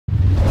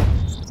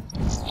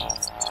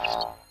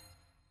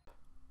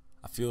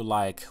feel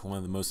like one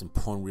of the most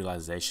important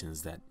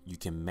realizations that you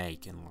can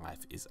make in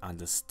life is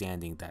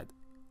understanding that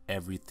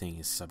everything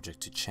is subject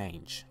to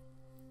change.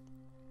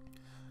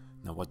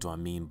 Now, what do I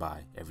mean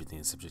by everything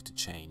is subject to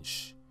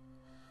change?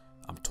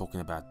 I'm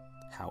talking about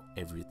how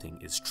everything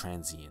is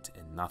transient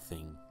and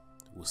nothing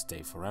will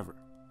stay forever.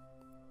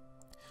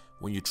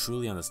 When you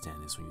truly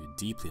understand this, when you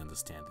deeply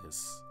understand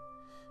this,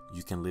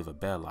 you can live a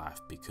better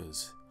life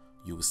because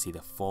you will see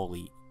the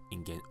folly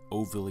in getting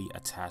overly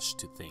attached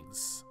to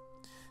things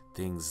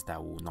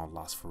that will not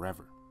last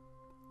forever.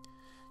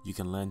 You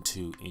can learn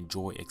to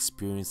enjoy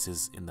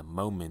experiences in the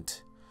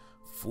moment,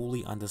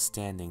 fully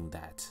understanding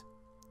that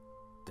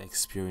the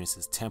experience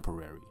is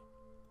temporary.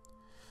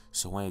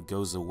 So when it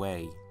goes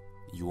away,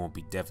 you won't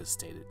be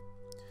devastated.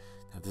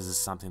 Now, this is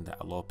something that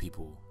a lot of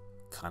people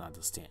can't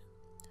understand.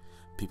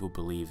 People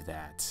believe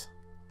that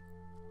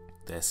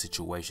their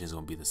situation is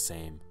going to be the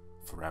same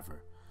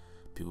forever.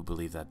 People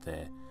believe that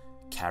their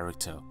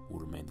character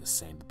will remain the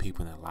same. The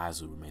people in their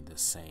lives will remain the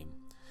same.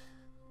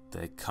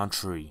 Their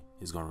country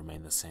is going to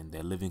remain the same.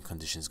 Their living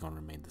conditions are going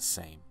to remain the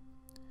same.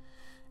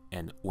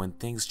 And when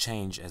things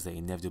change, as they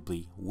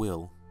inevitably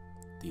will,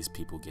 these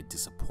people get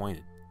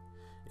disappointed.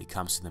 It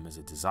comes to them as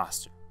a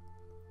disaster.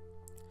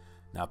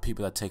 Now,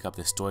 people that take up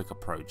the Stoic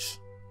approach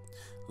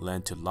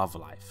learn to love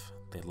life.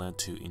 They learn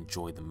to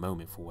enjoy the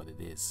moment for what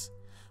it is.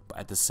 But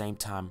at the same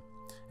time,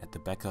 at the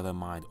back of their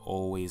mind,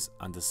 always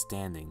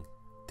understanding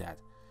that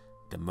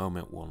the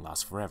moment won't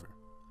last forever.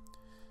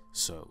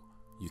 So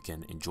you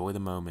can enjoy the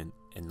moment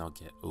and not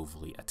get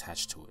overly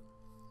attached to it.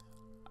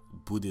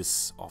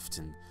 Buddhists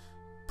often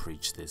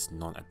preach this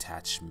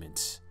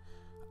non-attachment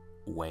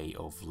way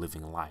of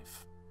living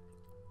life,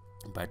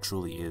 but it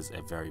truly is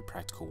a very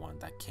practical one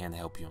that can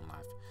help you in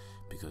life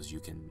because you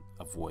can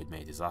avoid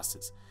many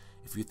disasters.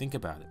 If you think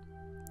about it,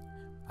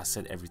 I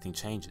said everything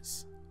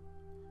changes.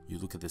 You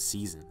look at the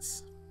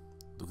seasons,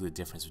 look at the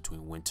difference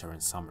between winter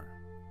and summer,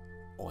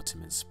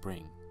 autumn and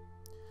spring.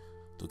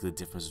 Look at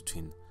the difference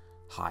between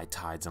high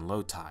tides and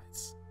low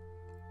tides.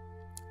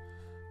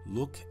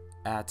 Look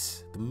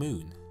at the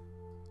moon.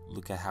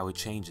 Look at how it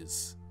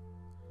changes.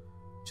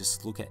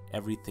 Just look at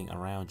everything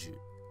around you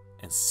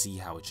and see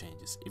how it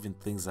changes. Even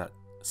things that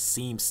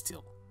seem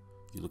still.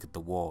 You look at the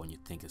wall and you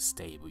think it's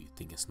stable, you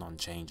think it's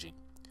non-changing.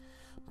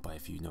 But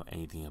if you know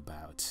anything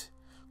about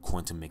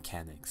quantum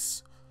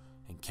mechanics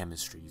and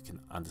chemistry, you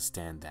can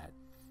understand that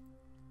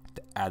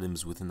the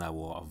atoms within that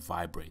wall are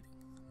vibrating.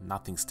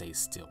 Nothing stays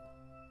still.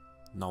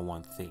 Not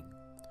one thing.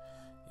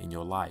 In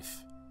your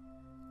life,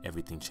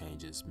 everything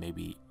changes.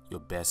 Maybe your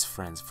best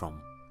friends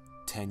from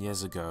 10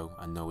 years ago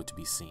are nowhere to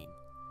be seen.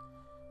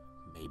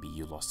 Maybe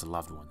you lost a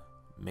loved one.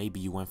 Maybe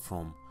you went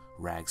from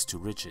rags to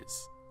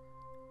riches.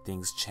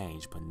 Things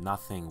change, but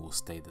nothing will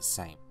stay the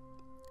same.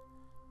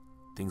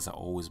 Things are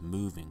always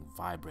moving,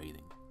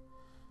 vibrating,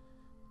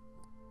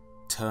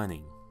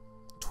 turning,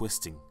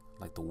 twisting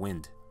like the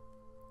wind.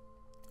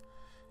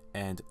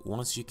 And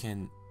once you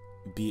can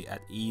be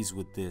at ease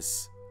with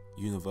this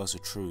universal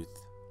truth,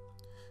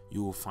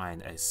 you will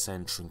find a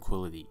certain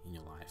tranquility in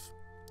your life.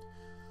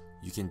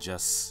 You can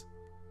just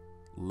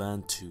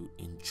learn to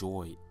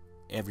enjoy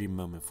every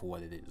moment for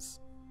what it is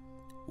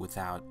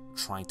without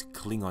trying to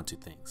cling on to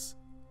things,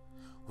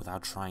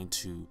 without trying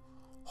to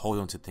hold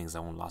on to things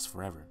that won't last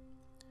forever.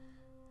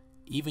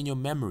 Even your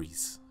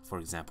memories, for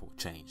example,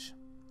 change.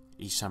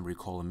 Each time you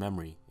recall a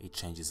memory, it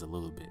changes a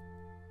little bit.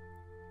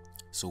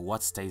 So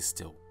what stays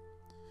still?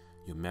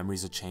 Your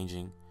memories are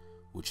changing,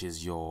 which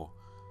is your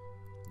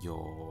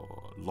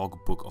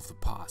logbook of the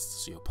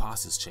past. So your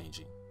past is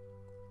changing.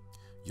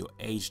 Your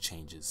age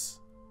changes.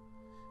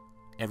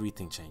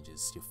 Everything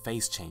changes. Your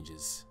face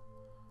changes.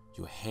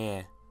 Your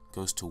hair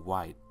goes to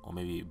white or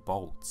maybe it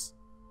bolds.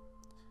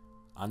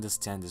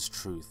 Understand this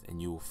truth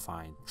and you will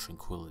find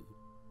tranquility.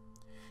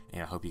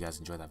 And I hope you guys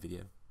enjoyed that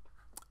video.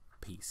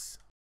 Peace.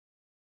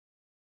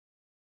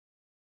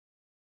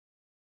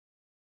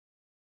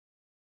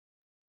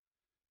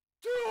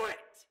 Do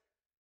it!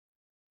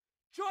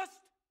 Just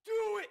do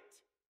it!